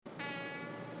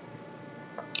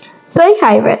Soy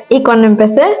Hiver y cuando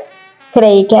empecé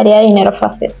creí que haría dinero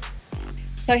fácil.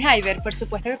 Soy Hiver, por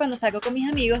supuesto que cuando salgo con mis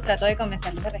amigos trato de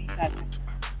convencerlos de registrarse.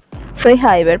 Soy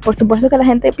Hiver, por supuesto que la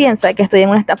gente piensa que estoy en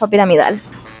una estafa piramidal.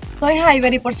 Soy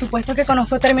Hiver y por supuesto que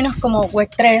conozco términos como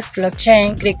Web3,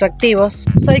 blockchain, criptoactivos.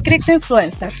 Soy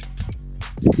criptoinfluencer.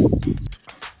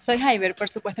 Soy Hiver, por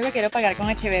supuesto que quiero pagar con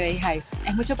HBD y Hive.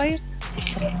 ¿Es mucho pedir?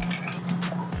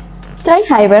 Soy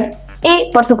Hiver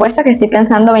y por supuesto que estoy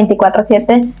pensando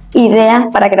 24/7 ideas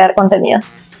para crear contenido.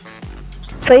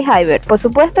 Soy Hiver, por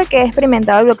supuesto que he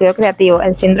experimentado el bloqueo creativo,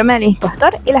 el síndrome del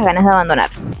impostor y las ganas de abandonar.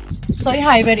 Soy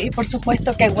Hiver y por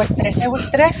supuesto que Web3 es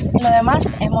Web3 y lo demás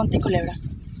es monte y culebra.